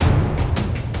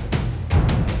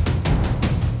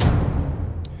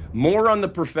More on the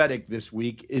prophetic this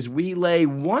week as we lay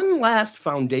one last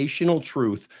foundational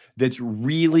truth that's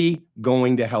really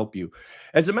going to help you.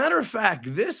 As a matter of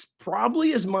fact, this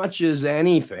probably as much as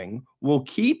anything will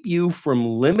keep you from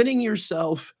limiting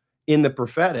yourself in the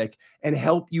prophetic and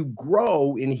help you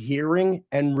grow in hearing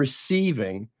and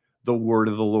receiving the word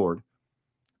of the Lord.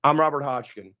 I'm Robert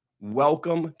Hodgkin.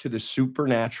 Welcome to the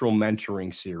Supernatural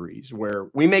Mentoring Series,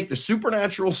 where we make the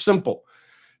supernatural simple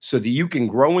so that you can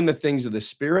grow in the things of the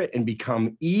Spirit and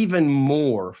become even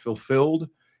more fulfilled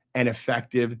and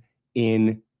effective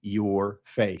in your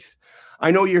faith. I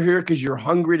know you're here because you're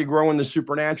hungry to grow in the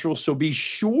supernatural, so be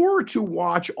sure to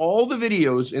watch all the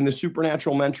videos in the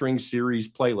Supernatural Mentoring Series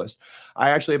playlist. I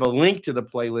actually have a link to the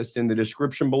playlist in the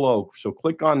description below, so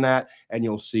click on that and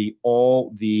you'll see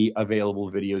all the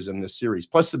available videos in this series.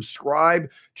 Plus, subscribe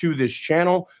to this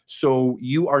channel so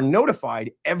you are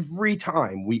notified every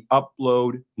time we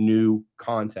upload new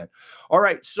content. All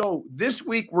right, so this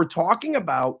week we're talking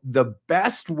about the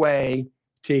best way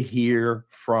to hear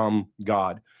from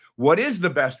God. What is the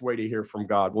best way to hear from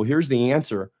God? Well, here's the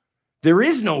answer. There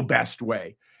is no best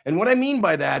way. And what I mean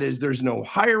by that is there's no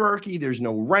hierarchy, there's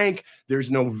no rank, there's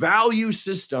no value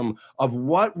system of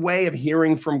what way of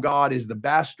hearing from God is the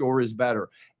best or is better.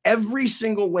 Every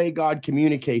single way God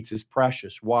communicates is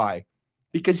precious. Why?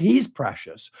 Because he's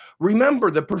precious.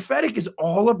 Remember, the prophetic is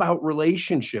all about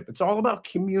relationship. It's all about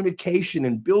communication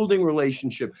and building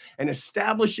relationship and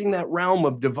establishing that realm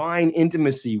of divine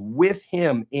intimacy with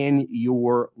him in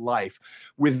your life.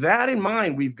 With that in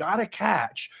mind, we've got to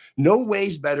catch no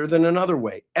way's better than another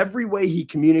way. Every way he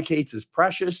communicates is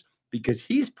precious because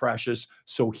he's precious,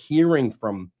 so hearing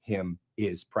from him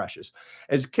is precious.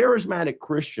 As charismatic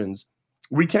Christians,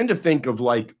 we tend to think of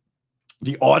like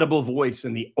the audible voice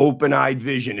and the open-eyed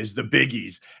vision as the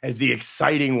biggies, as the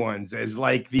exciting ones, as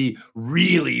like the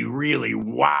really, really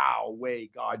wow way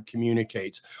God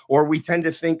communicates. Or we tend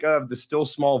to think of the still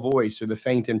small voice or the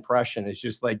faint impression as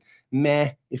just like,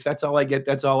 meh, if that's all I get,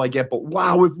 that's all I get. But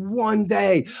wow, if one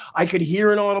day I could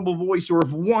hear an audible voice, or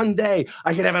if one day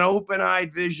I could have an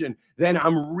open-eyed vision, then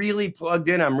I'm really plugged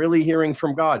in. I'm really hearing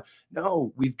from God.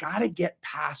 No, we've got to get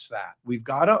past that. We've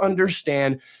got to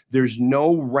understand there's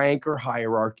no rank or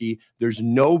hierarchy. There's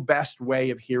no best way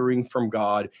of hearing from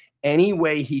God. Any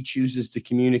way he chooses to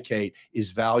communicate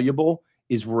is valuable,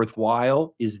 is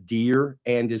worthwhile, is dear,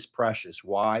 and is precious.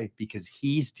 Why? Because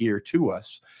he's dear to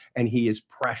us and he is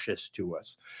precious to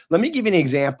us. Let me give you an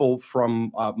example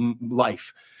from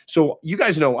life. So you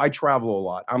guys know I travel a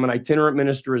lot. I'm an itinerant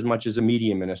minister as much as a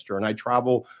media minister, and I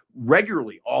travel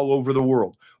regularly all over the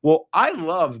world. Well, I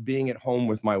love being at home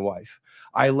with my wife.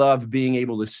 I love being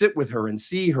able to sit with her and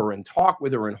see her and talk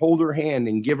with her and hold her hand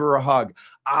and give her a hug.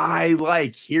 I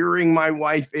like hearing my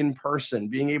wife in person,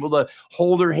 being able to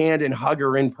hold her hand and hug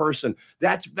her in person.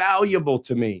 That's valuable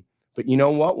to me. But you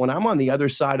know what? When I'm on the other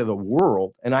side of the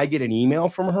world and I get an email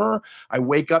from her, I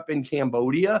wake up in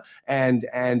Cambodia and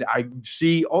I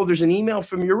see, oh, there's an email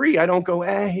from Yuri. I don't go,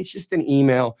 it's just an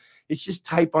email. It's just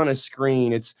type on a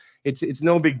screen. It's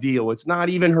no big deal. It's not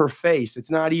even her face. It's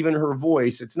not even her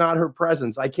voice. It's not her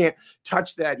presence. I can't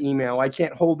touch that email. I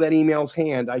can't hold that email's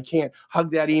hand. I can't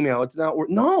hug that email. It's not,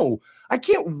 no, I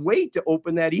can't wait to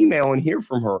open that email and hear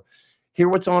from her. Hear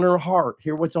what's on her heart,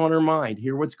 hear what's on her mind,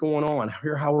 hear what's going on,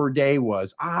 hear how her day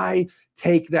was. I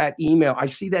take that email. I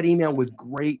see that email with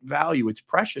great value. It's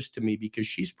precious to me because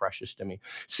she's precious to me.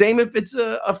 Same if it's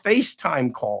a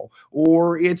FaceTime call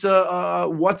or it's a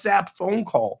WhatsApp phone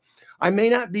call. I may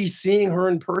not be seeing her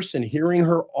in person, hearing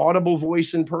her audible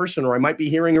voice in person, or I might be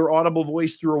hearing her audible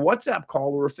voice through a WhatsApp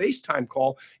call or a FaceTime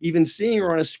call, even seeing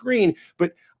her on a screen.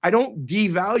 But I don't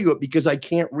devalue it because I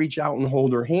can't reach out and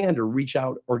hold her hand or reach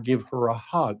out or give her a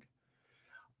hug.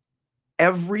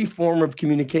 Every form of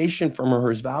communication from her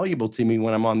is valuable to me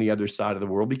when I'm on the other side of the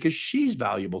world because she's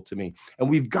valuable to me. And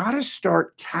we've got to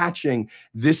start catching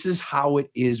this is how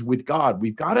it is with God.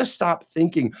 We've got to stop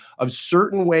thinking of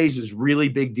certain ways as really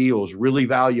big deals, really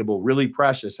valuable, really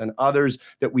precious, and others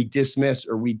that we dismiss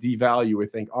or we devalue. We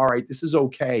think, all right, this is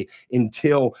okay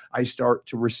until I start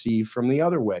to receive from the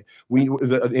other way.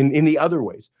 In the other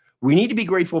ways, we need to be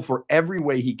grateful for every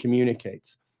way he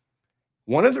communicates.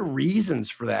 One of the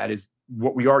reasons for that is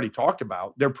what we already talked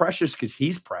about. They're precious because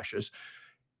he's precious.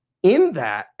 In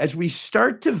that, as we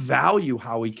start to value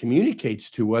how he communicates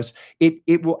to us,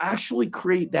 it will actually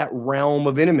create that realm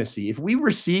of intimacy. If we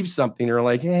receive something and are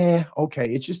like,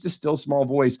 okay, it's just a still small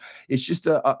voice. It's just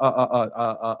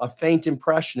a faint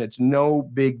impression. It's no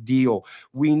big deal.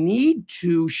 We need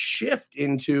to shift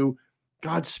into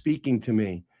God speaking to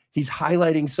me. He's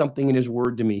highlighting something in his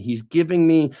word to me. He's giving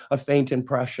me a faint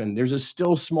impression. There's a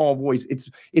still small voice.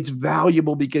 It's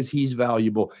valuable because he's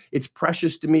valuable. It's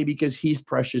precious to me because he's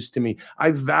precious to me.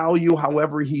 I value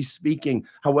however he's speaking,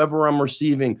 however I'm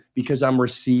receiving, because I'm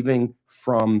receiving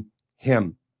from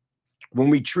him. When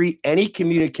we treat any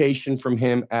communication from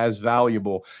him as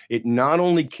valuable, it not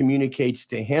only communicates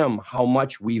to him how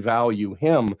much we value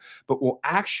him, but will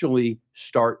actually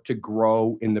start to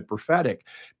grow in the prophetic,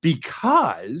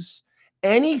 because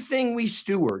anything we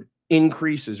steward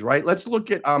increases, right? Let's look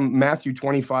at Matthew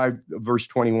 25, verse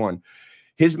 21.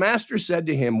 His master said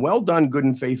to him, "Well done, good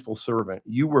and faithful servant.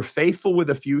 You were faithful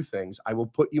with a few things. I will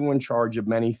put you in charge of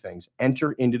many things.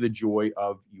 Enter into the joy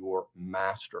of your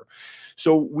master."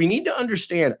 So we need to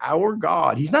understand our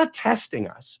God, he's not testing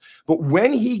us, but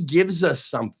when he gives us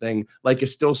something like a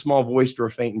still small voice or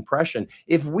a faint impression,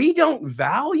 if we don't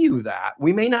value that,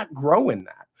 we may not grow in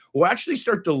that. We'll actually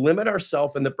start to limit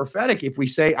ourselves in the prophetic if we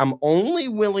say, I'm only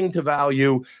willing to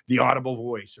value the audible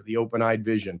voice or the open-eyed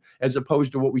vision, as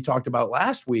opposed to what we talked about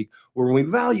last week, where we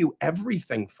value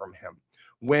everything from him.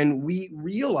 When we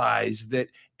realize that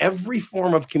every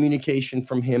form of communication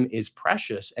from him is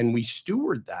precious and we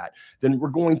steward that, then we're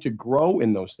going to grow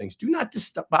in those things. Do not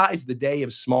despise the day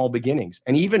of small beginnings.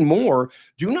 And even more,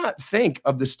 do not think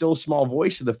of the still small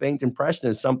voice of the faint impression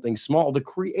as something small. The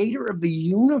creator of the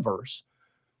universe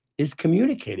is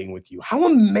communicating with you. How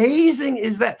amazing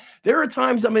is that? There are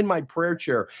times I'm in my prayer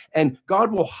chair and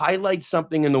God will highlight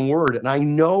something in the word, and I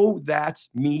know that's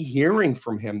me hearing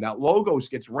from him. That logos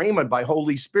gets rhema by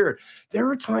Holy Spirit. There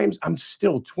are times I'm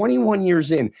still 21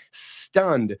 years in,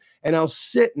 stunned, and I'll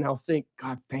sit and I'll think,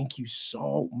 God, thank you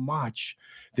so much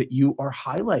that you are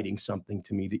highlighting something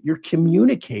to me, that you're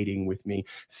communicating with me.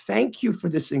 Thank you for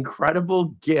this incredible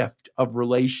gift of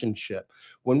relationship.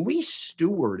 When we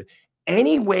steward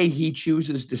any way he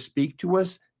chooses to speak to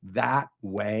us that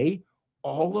way,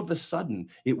 all of a sudden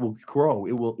it will grow,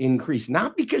 it will increase,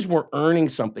 not because we're earning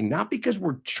something, not because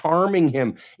we're charming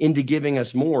him into giving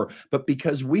us more, but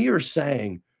because we are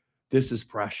saying, this is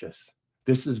precious,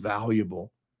 this is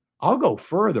valuable. I'll go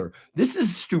further. This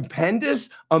is stupendous,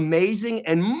 amazing,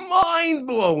 and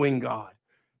mind-blowing, God,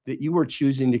 that you are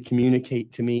choosing to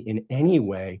communicate to me in any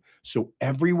way. So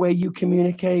every way you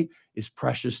communicate is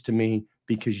precious to me,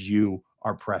 because you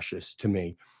are precious to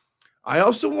me. I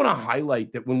also want to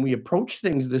highlight that when we approach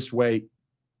things this way,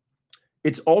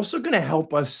 it's also going to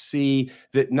help us see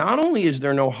that not only is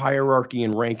there no hierarchy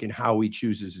and rank in how he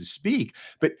chooses to speak,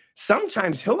 but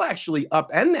sometimes he'll actually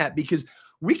upend that, because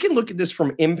we can look at this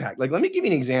from impact. Like, let me give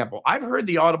you an example. I've heard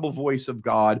the audible voice of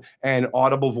God and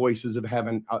audible voices of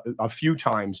heaven a few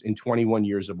times in 21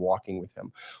 years of walking with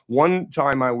him. One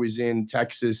time I was in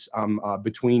Texas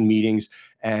between meetings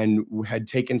and had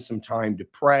taken some time to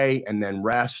pray and then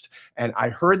rest. And I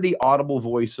heard the audible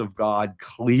voice of God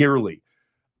clearly,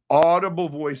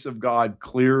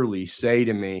 say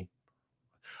to me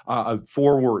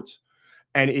 4 words.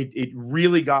 And it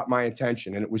really got my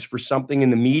attention. And it was for something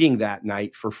in the meeting that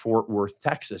night for Fort Worth,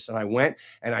 Texas. And I went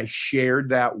and I shared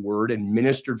that word and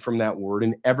ministered from that word,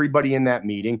 and everybody in that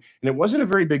meeting. And it wasn't a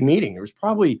very big meeting. There was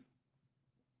probably,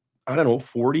 I don't know,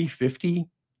 40, 50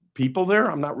 people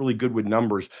there. I'm not really good with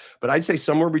numbers, but I'd say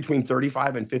somewhere between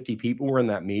 35 and 50 people were in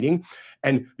that meeting.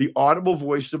 And the audible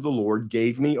voice of the Lord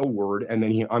gave me a word, and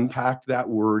then he unpacked that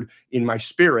word in my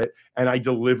spirit, and I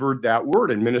delivered that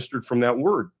word and ministered from that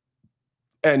word.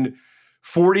 And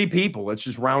 40 people, let's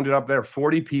just round it up there,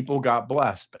 40 people got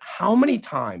blessed. But how many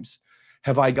times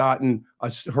have I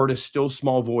heard a still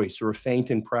small voice or a faint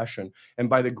impression, and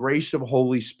by the grace of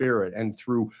Holy Spirit and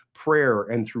through prayer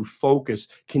and through focus,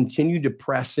 continue to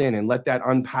press in and let that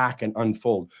unpack and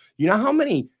unfold? You know how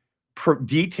many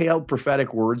detailed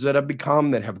prophetic words that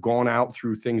have gone out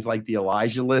through things like the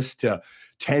Elijah list to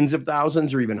tens of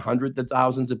thousands or even hundreds of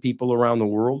thousands of people around the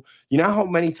world? You know how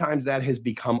many times that has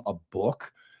become a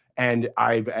book? And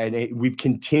we've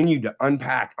continued to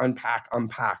unpack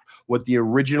what the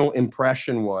original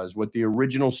impression was, what the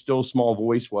original still small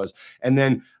voice was, and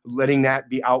then letting that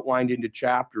be outlined into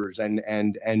chapters, and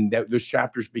those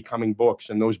chapters becoming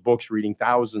books, and those books reaching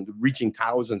thousands or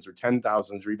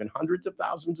 10,000s or even hundreds of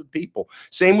thousands of people.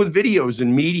 Same with videos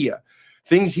and media.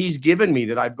 Things he's given me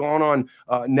that I've gone on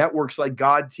networks like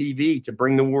God TV to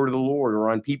bring the word of the Lord,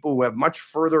 or on people who have much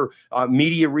further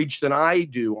media reach than I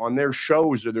do on their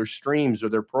shows or their streams or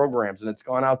their programs. And it's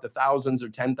gone out to thousands or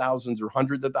 10,000s or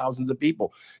hundreds of thousands of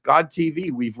people. God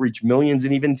TV, we've reached millions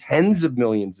and even tens of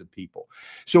millions of people.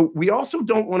 So we also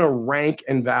don't want to rank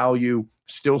and value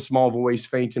still small voice,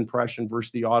 faint impression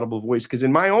versus the audible voice. Because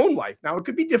in my own life, now it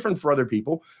could be different for other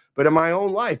people, but in my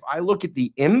own life, I look at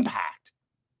the impact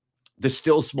the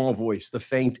still small voice, the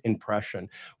faint impression,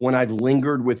 when I've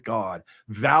lingered with God,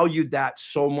 valued that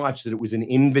so much that it was an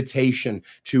invitation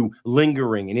to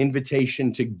lingering, an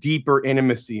invitation to deeper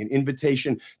intimacy, an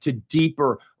invitation to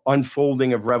deeper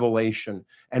unfolding of revelation,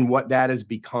 and what that has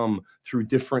become through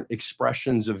different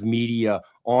expressions of media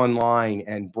online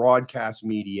and broadcast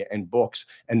media and books,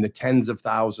 and the tens of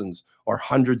thousands or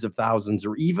hundreds of thousands,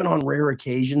 or even on rare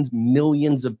occasions,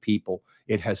 millions of people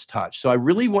it has touched. So I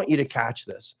really want you to catch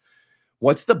this.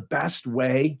 What's the best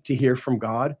way to hear from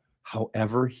God?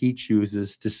 However he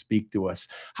chooses to speak to us,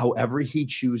 however he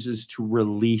chooses to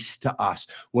release to us.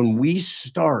 When we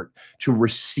start to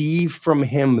receive from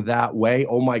him that way,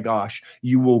 oh my gosh,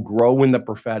 you will grow in the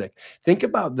prophetic. Think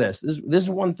about this. This is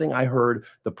one thing I heard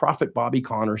the prophet Bobby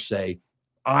Conner say,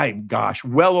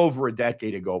 well over a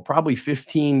decade ago, probably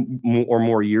 15 or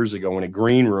more years ago, in a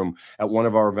green room at one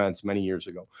of our events many years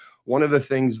ago. One of the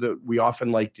things that we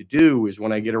often like to do is,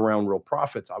 when I get around real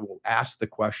prophets, I will ask the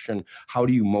question, how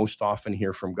do you most often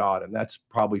hear from God? And that's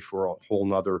probably for a whole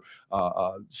nother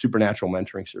supernatural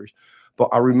mentoring series. But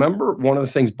I remember one of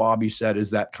the things Bobby said as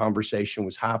that conversation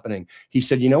was happening. He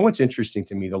said, you know what's interesting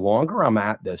to me? The longer I'm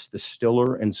at this, the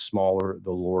stiller and smaller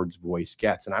the Lord's voice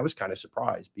gets. And I was kind of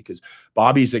surprised, because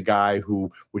Bobby's a guy who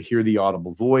would hear the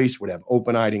audible voice, would have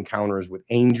open-eyed encounters with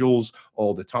angels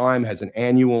all the time, has an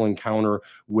annual encounter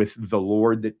with the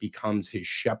Lord that becomes his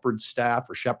shepherd's staff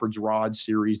or shepherd's rod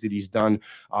series that he's done.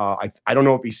 I don't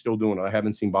know if he's still doing it. I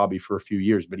haven't seen Bobby for a few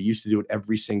years, but he used to do it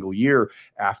every single year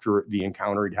after the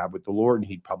encounter he'd have with the Lord, and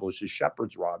he'd publish his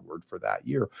shepherd's rod word for that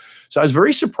year. So I was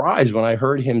very surprised when I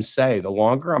heard him say, the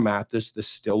longer I'm at this, the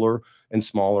stiller and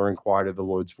smaller and quieter the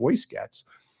Lord's voice gets.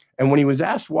 And when he was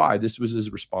asked why, this was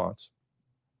his response: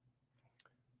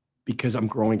 because I'm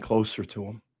growing closer to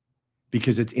him,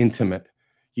 because it's intimate.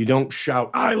 You don't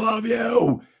shout, I love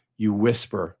you. You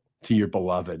whisper to your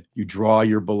beloved. You draw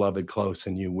your beloved close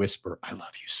and you whisper, I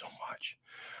love you so much.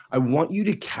 I want you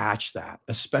to catch that,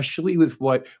 especially with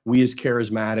what we as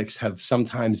charismatics have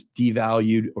sometimes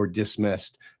devalued or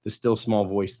dismissed, the still small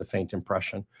voice, the faint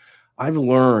impression. I've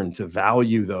learned to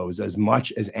value those as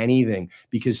much as anything,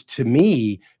 because to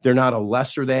me, they're not a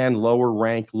lesser than, lower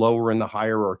rank, lower in the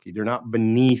hierarchy. They're not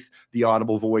beneath the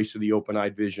audible voice or the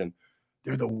open-eyed vision.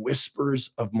 They're the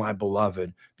whispers of my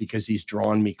beloved, because he's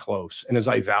drawn me close. And as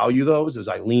I value those, as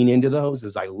I lean into those,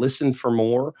 as I listen for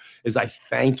more, as I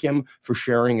thank him for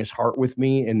sharing his heart with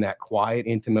me in that quiet,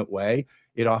 intimate way,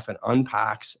 it often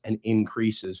unpacks and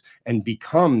increases and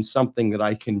becomes something that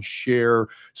I can share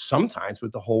sometimes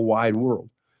with the whole wide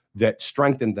world, that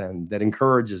strengthens them, that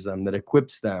encourages them, that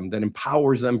equips them, that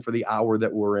empowers them for the hour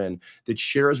that we're in, that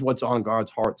shares what's on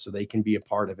God's heart so they can be a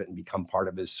part of it and become part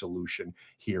of his solution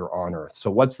here on earth. So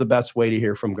what's the best way to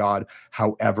hear from God?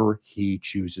 However he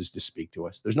chooses to speak to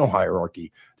us. There's no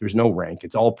hierarchy. There's no rank.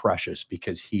 It's all precious,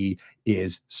 because he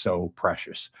is so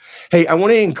precious. Hey, I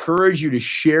want to encourage you to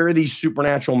share these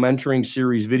Supernatural Mentoring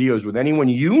Series videos with anyone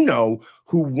you know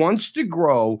who wants to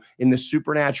grow in the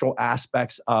supernatural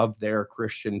aspects of their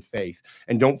Christian faith.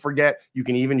 And don't forget, you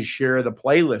can even share the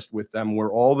playlist with them where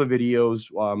all the videos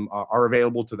are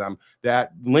available to them.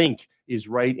 That link is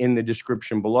right in the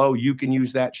description below. You can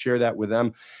use that, share that with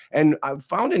them. And I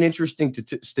found an interesting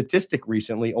statistic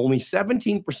recently. Only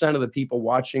 17% of the people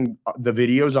watching the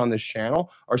videos on this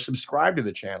channel are subscribed to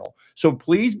the channel. So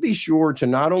please be sure to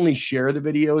not only share the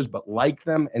videos, but like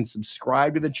them and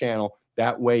subscribe to the channel.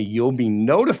 That way you'll be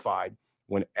notified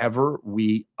whenever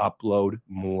we upload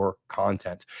more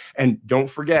content. And don't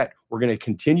forget, we're going to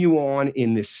continue on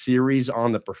in this series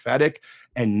on the prophetic.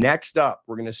 And next up,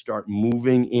 we're going to start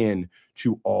moving in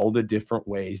to all the different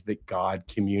ways that God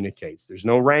communicates. There's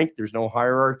no rank, there's no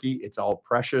hierarchy. It's all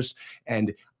precious.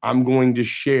 And I'm going to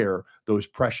share those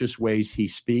precious ways he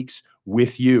speaks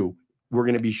with you. We're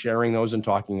going to be sharing those and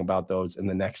talking about those in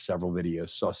the next several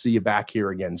videos. So I'll see you back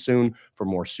here again soon for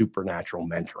more supernatural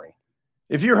mentoring.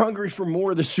 If you're hungry for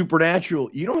more of the supernatural,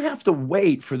 you don't have to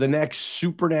wait for the next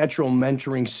Supernatural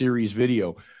Mentoring Series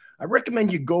video. I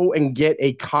recommend you go and get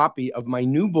a copy of my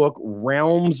new book,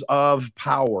 Realms of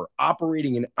Power,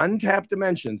 Operating in Untapped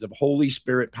Dimensions of Holy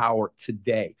Spirit Power,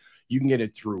 today. You can get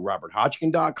it through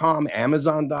roberthodgkin.com,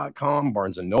 amazon.com,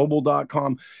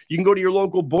 barnesandnoble.com. You can go to your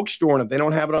local bookstore, and if they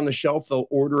don't have it on the shelf, they'll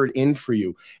order it in for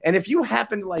you. And if you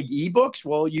happen to like ebooks,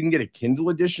 well, you can get a Kindle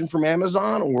edition from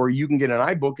Amazon, or you can get an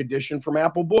iBook edition from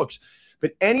Apple Books.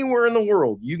 But anywhere in the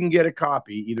world, you can get a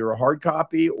copy, either a hard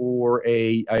copy or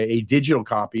a digital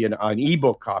copy, an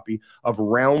ebook copy of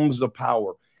Realms of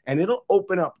Power. and it'll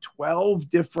open up 12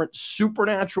 different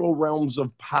supernatural realms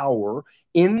of power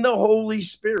in the Holy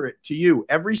Spirit to you.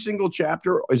 Every single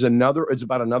chapter is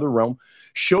about another realm,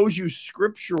 shows you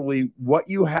scripturally what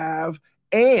you have,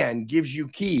 and gives you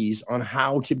keys on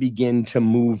how to begin to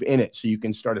move in it so you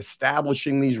can start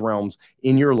establishing these realms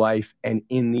in your life and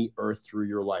in the earth through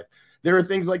your life. There are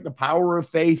things like the power of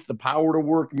faith, the power to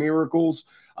work miracles,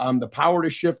 the power to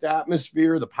shift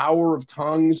atmosphere, the power of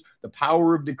tongues, the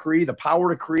power of decree, the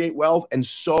power to create wealth, and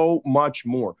so much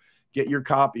more. Get your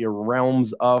copy of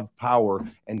Realms of Power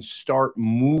and start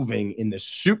moving in the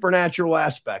supernatural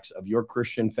aspects of your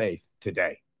Christian faith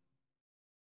today.